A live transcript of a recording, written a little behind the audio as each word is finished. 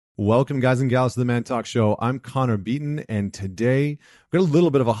Welcome, guys and gals, to the Man Talk Show. I'm Connor Beaton, and today we've got a little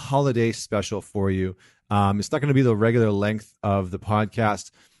bit of a holiday special for you. It's not going to be the regular length of the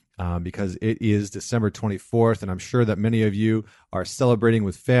podcast because it is December 24th, and I'm sure that many of you are celebrating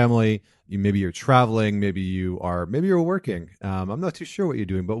with family. Maybe you're traveling, maybe you're working. I'm not too sure what you're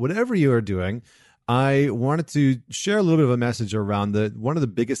doing, but whatever you are doing, I wanted to share a little bit of a message around one of the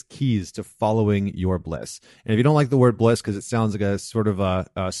biggest keys to following your bliss. And if you don't like the word bliss because it sounds like a sort of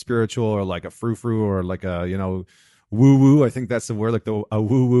a spiritual or like a frou-frou or like a, woo-woo, I think that's the word, like a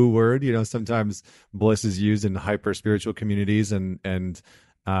woo-woo word. Sometimes bliss is used in hyper-spiritual communities and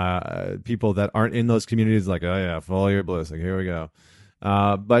people that aren't in those communities like, oh yeah, follow your bliss. Like, here we go.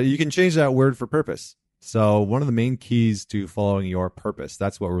 But you can change that word for purpose. So one of the main keys to following your purpose,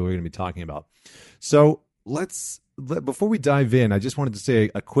 that's what we're really going to be talking about. So before we dive in, I just wanted to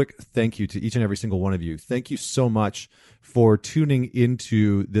say a quick thank you to each and every single one of you. Thank you so much for tuning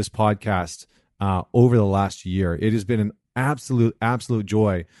into this podcast over the last year. It has been an absolute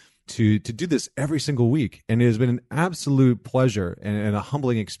joy to do this every single week. And it has been an absolute pleasure and a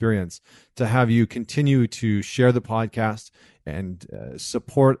humbling experience to have you continue to share the podcast and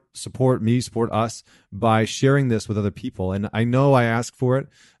support us by sharing this with other people. And I know I ask for it.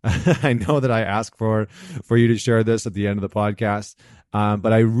 I know that I ask for you to share this at the end of the podcast.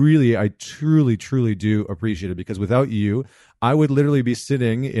 But I truly do appreciate it, because without you, I would literally be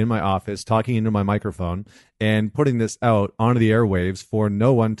sitting in my office talking into my microphone and putting this out onto the airwaves for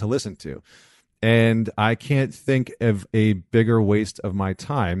no one to listen to. And I can't think of a bigger waste of my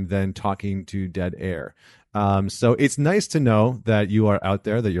time than talking to dead air. So it's nice to know that you are out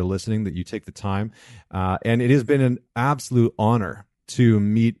there, that you're listening, that you take the time. And it has been an absolute honor to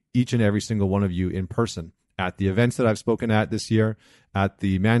meet each and every single one of you in person at the events that I've spoken at this year, at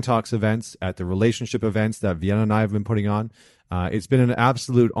the Man Talks events, at the relationship events that Vienna and I have been putting on. It's been an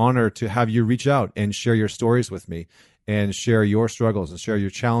absolute honor to have you reach out and share your stories with me, and share your struggles and share your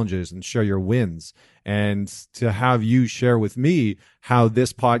challenges and share your wins, and to have you share with me how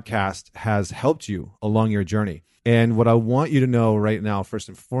this podcast has helped you along your journey. And what I want you to know right now, first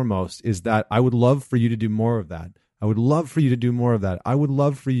and foremost, is that I would love for you to do more of that. I would love for you to do more of that. I would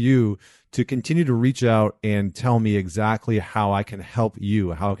love for you to continue to reach out and tell me exactly how I can help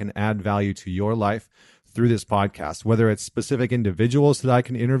you, how I can add value to your life through this podcast, whether it's specific individuals that I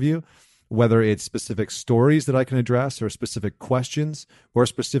can interview, whether it's specific stories that I can address, or specific questions, or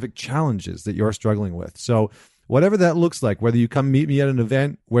specific challenges that you're struggling with. So whatever that looks like, whether you come meet me at an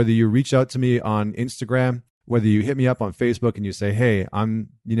event, whether you reach out to me on Instagram, whether you hit me up on Facebook and you say, hey,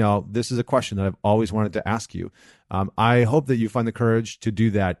 this is a question that I've always wanted to ask you. I hope that you find the courage to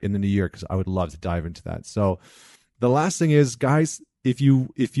do that in the new year, because I would love to dive into that. So the last thing is, guys, if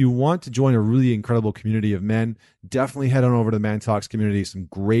you want to join a really incredible community of men, definitely head on over to the Man Talks community. Some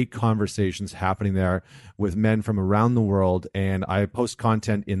great conversations happening there with men from around the world. And I post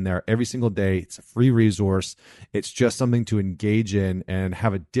content in there every single day. It's a free resource. It's just something to engage in and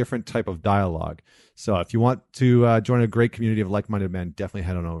have a different type of dialogue. So if you want to join a great community of like-minded men, definitely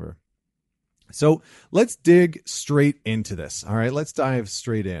head on over. So let's dig straight into this. All right, let's dive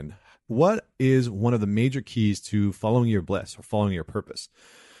straight in. What is one of the major keys to following your bliss or following your purpose?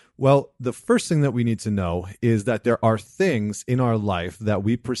 Well, the first thing that we need to know is that there are things in our life that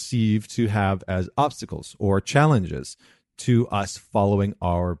we perceive to have as obstacles or challenges to us following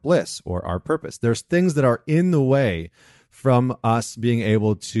our bliss or our purpose. There's things that are in the way from us being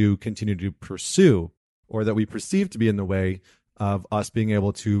able to continue to pursue, or that we perceive to be in the way of us being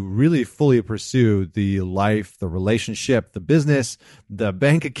able to really fully pursue the life, the relationship, the business, the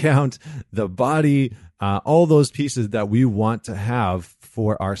bank account, the body, all those pieces that we want to have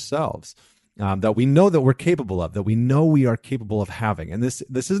for ourselves, that we know that we're capable of, that we know we are capable of having. And this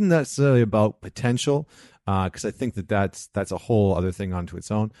isn't necessarily about potential, because I think that's a whole other thing onto its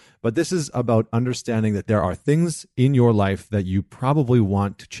own. But this is about understanding that there are things in your life that you probably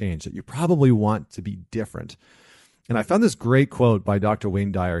want to change, that you probably want to be different. And I found this great quote by Dr.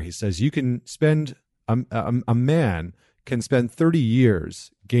 Wayne Dyer. He says, you can spend, a man can spend 30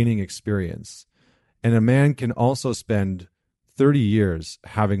 years gaining experience, and a man can also spend 30 years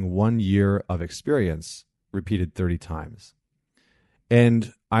having 1 year of experience repeated 30 times.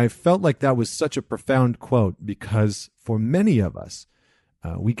 And I felt like that was such a profound quote, because for many of us,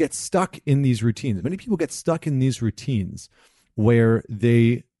 we get stuck in these routines. Many people get stuck in these routines where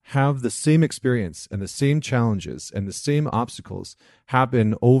they have the same experience and the same challenges and the same obstacles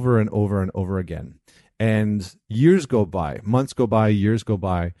happen over and over and over again. And years go by, months go by, years go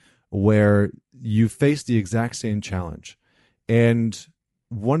by, where you face the exact same challenge. And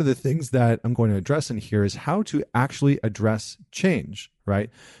one of the things that I'm going to address in here is how to actually address change, right?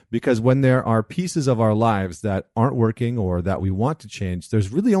 Because when there are pieces of our lives that aren't working or that we want to change,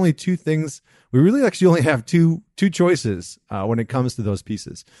 there's really only two things. We really actually only have two choices when it comes to those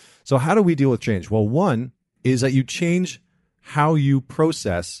pieces. So how do we deal with change? Well, one is that you change how you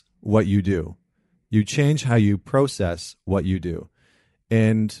process what you do. You change how you process what you do.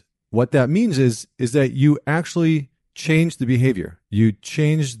 And what that means is that you actually change the behavior. You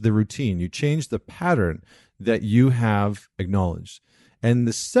change the routine. You change the pattern that you have acknowledged. And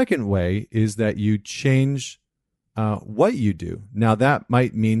the second way is that you change what you do. Now, that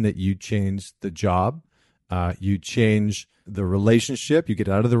might mean that you change the job. You change the relationship. You get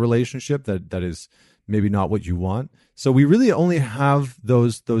out of the relationship that is maybe not what you want. So we really only have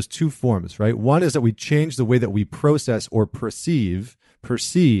those two forms, right? One is that we change the way that we process or perceive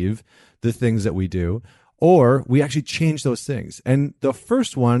the things that we do, or we actually change those things. And the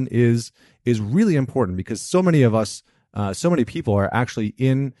first one is really important because so many of us, so many people are actually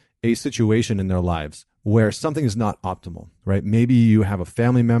in a situation in their lives where something is not optimal, right? Maybe you have a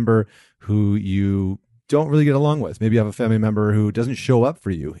family member who you don't really get along with. Maybe you have a family member who doesn't show up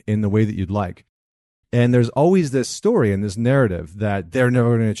for you in the way that you'd like. And there's always this story and this narrative that they're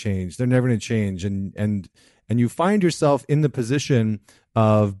never going to change. They're never going to change. And you find yourself in the position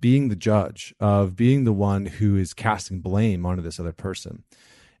of being the judge, of being the one who is casting blame onto this other person.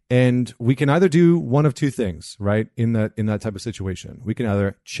 And we can either do one of two things, right? In that type of situation, we can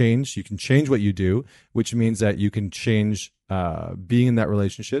either change. You can change what you do, which means that you can change being in that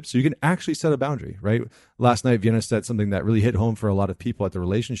relationship. So you can actually set a boundary, right? Last night, Vienna said something that really hit home for a lot of people at the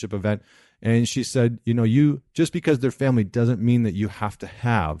relationship event. And she said, you just because they're family doesn't mean that you have to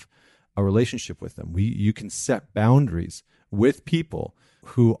have a relationship with them. You can set boundaries with people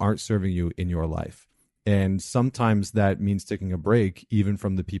who aren't serving you in your life. And sometimes that means taking a break even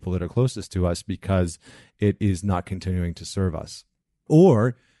from the people that are closest to us because it is not continuing to serve us.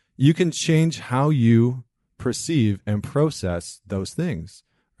 Or you can change how you perceive and process those things,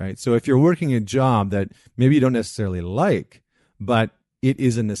 right? So if you're working a job that maybe you don't necessarily like, but it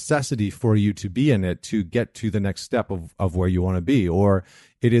is a necessity for you to be in it to get to the next step of where you want to be, or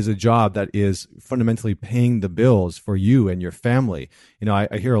it is a job that is fundamentally paying the bills for you and your family.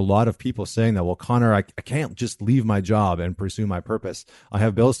 I hear a lot of people saying that, well, Connor, I can't just leave my job and pursue my purpose. I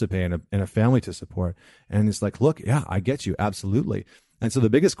have bills to pay and a family to support. And it's like, look, yeah, I get you. Absolutely. And so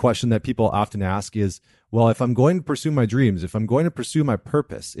the biggest question that people often ask is, well, if I'm going to pursue my dreams, if I'm going to pursue my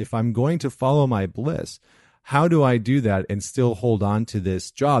purpose, if I'm going to follow my bliss, how do I do that and still hold on to this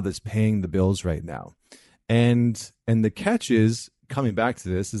job that's paying the bills right now? And the catch is, coming back to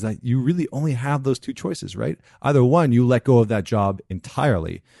this, is that you really only have those two choices, right? Either one, you let go of that job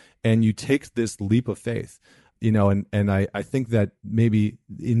entirely and you take this leap of faith. And I think that maybe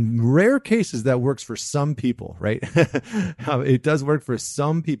in rare cases that works for some people, right? It does work for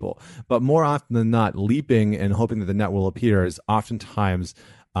some people, but more often than not, leaping and hoping that the net will appear is oftentimes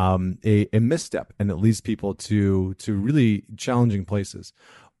a misstep, and it leads people to really challenging places.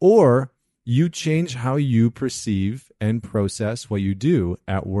 Or you change how you perceive and process what you do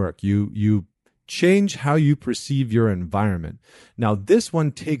at work. You change how you perceive your environment. Now, this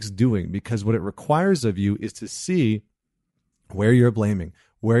one takes doing, because what it requires of you is to see where you're blaming,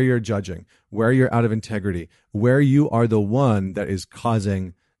 where you're judging, where you're out of integrity, where you are the one that is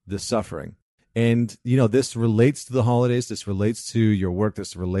causing the suffering. And, this relates to the holidays. This relates to your work.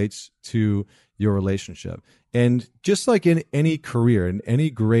 This relates to your relationship. And just like in any career, in any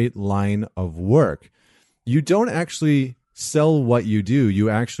great line of work, you don't actually sell what you do. You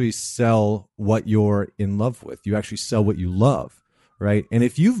actually sell what you're in love with. You actually sell what you love, right? And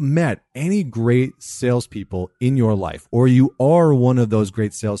if you've met any great salespeople in your life, or you are one of those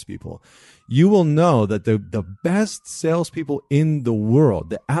great salespeople, you will know that the best salespeople in the world,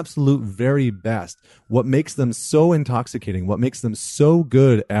 the absolute very best, what makes them so intoxicating, what makes them so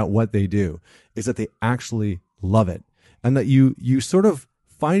good at what they do, is that they actually love it. And that you sort of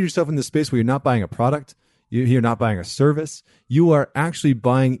find yourself in the space where you're not buying a product, you're not buying a service, you are actually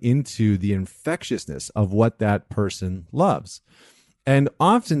buying into the infectiousness of what that person loves. And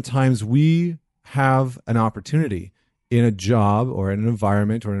oftentimes we have an opportunity in a job or in an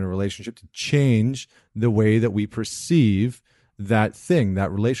environment or in a relationship to change the way that we perceive that thing, that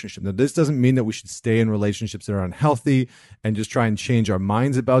relationship. Now, this doesn't mean that we should stay in relationships that are unhealthy and just try and change our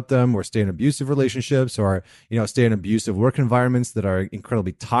minds about them, or stay in abusive relationships, or, stay in abusive work environments that are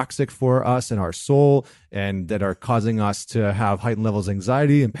incredibly toxic for us and our soul, and that are causing us to have heightened levels of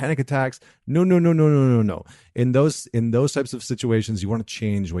anxiety and panic attacks. No. In those types of situations, you want to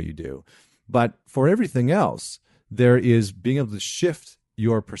change what you do. But for everything else, there is being able to shift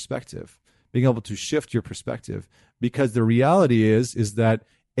your perspective, being able to shift your perspective, because the reality is that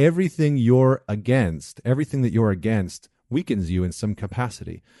everything that you're against weakens you in some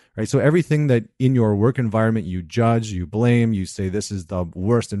capacity, right? So everything that in your work environment you judge, you blame, you say, this is the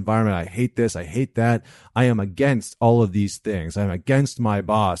worst environment, I hate this, I hate that, I am against all of these things. I'm against my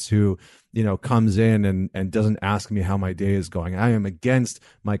boss who, comes in and doesn't ask me how my day is going. I am against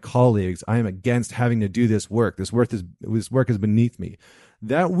my colleagues. I am against having to do this work. This work is beneath me.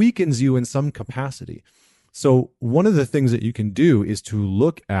 That weakens you in some capacity. So one of the things that you can do is to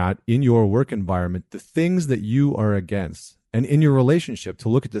look at, in your work environment, the things that you are against, and in your relationship to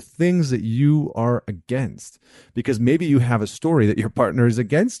look at the things that you are against, because maybe you have a story that your partner is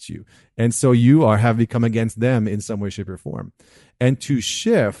against you, and so you have become against them in some way, shape, or form. And to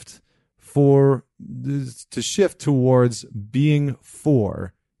shift towards being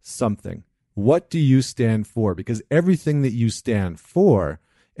for something. What do you stand for? Because everything that you stand for,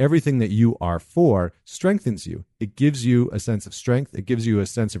 everything that you are for, strengthens you. It gives you a sense of strength. It gives you a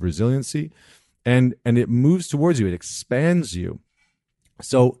sense of resiliency, and it moves towards you. It expands you.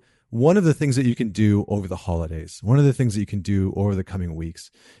 So one of the things that you can do over the holidays, one of the things that you can do over the coming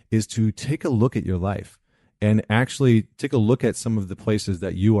weeks, is to take a look at your life and actually take a look at some of the places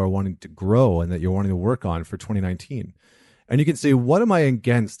that you are wanting to grow and that you're wanting to work on for 2019. And you can say, what am I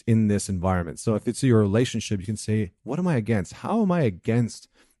against in this environment? So if it's your relationship, you can say, what am I against? How am I against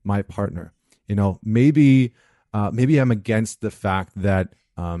my partner? Maybe I'm against the fact that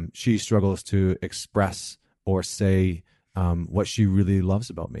she struggles to express or say what she really loves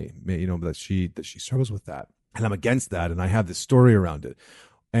about me. That she struggles with that, and I'm against that, and I have this story around it.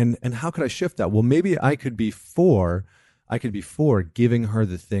 And how could I shift that? Well, maybe I could be for giving her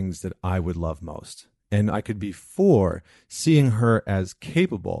the things that I would love most. And I could be for seeing her as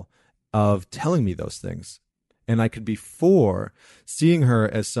capable of telling me those things. And I could be for seeing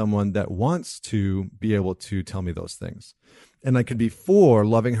her as someone that wants to be able to tell me those things. And I could be for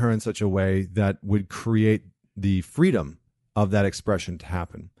loving her in such a way that would create the freedom of that expression to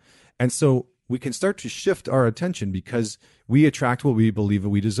happen. And so we can start to shift our attention, because we attract what we believe that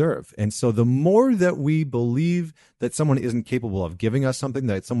we deserve. And so the more that we believe that someone isn't capable of giving us something,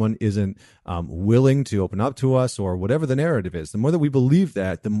 that someone isn't willing to open up to us, or whatever the narrative is, the more that we believe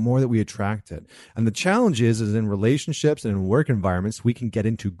that, the more that we attract it. And the challenge is in relationships and in work environments, we can get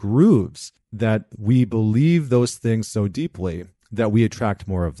into grooves that we believe those things so deeply that we attract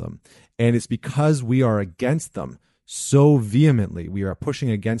more of them. And it's because we are against them so vehemently, we are pushing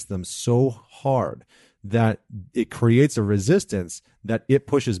against them so hard, that it creates a resistance that it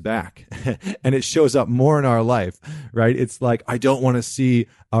pushes back and it shows up more in our life, right? It's like, I don't want to see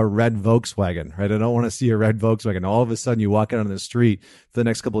a red Volkswagen, right? I don't want to see a red Volkswagen. All of a sudden you walk out on the street for the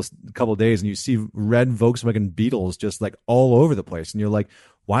next couple of days and you see red Volkswagen Beetles just like all over the place. And you're like,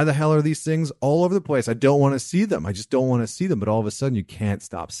 why the hell are these things all over the place? I don't want to see them. I just don't want to see them. But all of a sudden you can't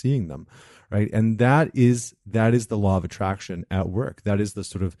stop seeing them, right? And that is the law of attraction at work. That is the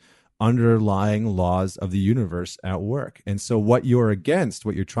sort of underlying laws of the universe at work. And so what you're against,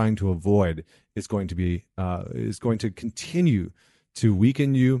 what you're trying to avoid, is going to continue to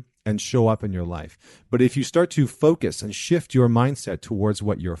weaken you and show up in your life. But if you start to focus and shift your mindset towards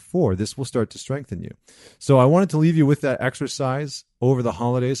what you're for, this will start to strengthen you. So I wanted to leave you with that exercise over the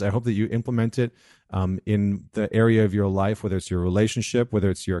holidays. I hope that you implement it in the area of your life, whether it's your relationship,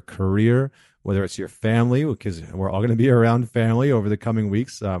 whether it's your career, whether it's your family, because we're all going to be around family over the coming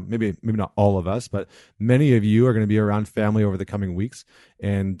weeks. Maybe not all of us, but many of you are going to be around family over the coming weeks.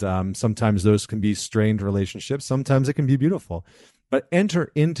 And sometimes those can be strained relationships. Sometimes it can be beautiful. But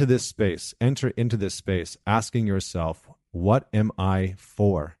enter into this space asking yourself, what am I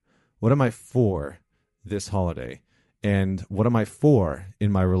for? What am I for this holiday? And what am I for in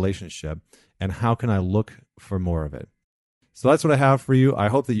my relationship? And how can I look for more of it? So that's what I have for you. I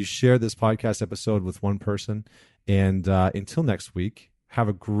hope that you share this podcast episode with one person. And until next week, have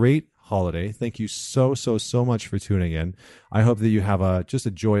a great holiday. Thank you so much for tuning in. I hope that you have just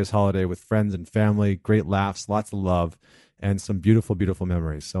a joyous holiday with friends and family, great laughs, lots of love, and some beautiful, beautiful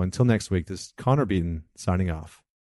memories. So until next week, this is Connor Beaton signing off.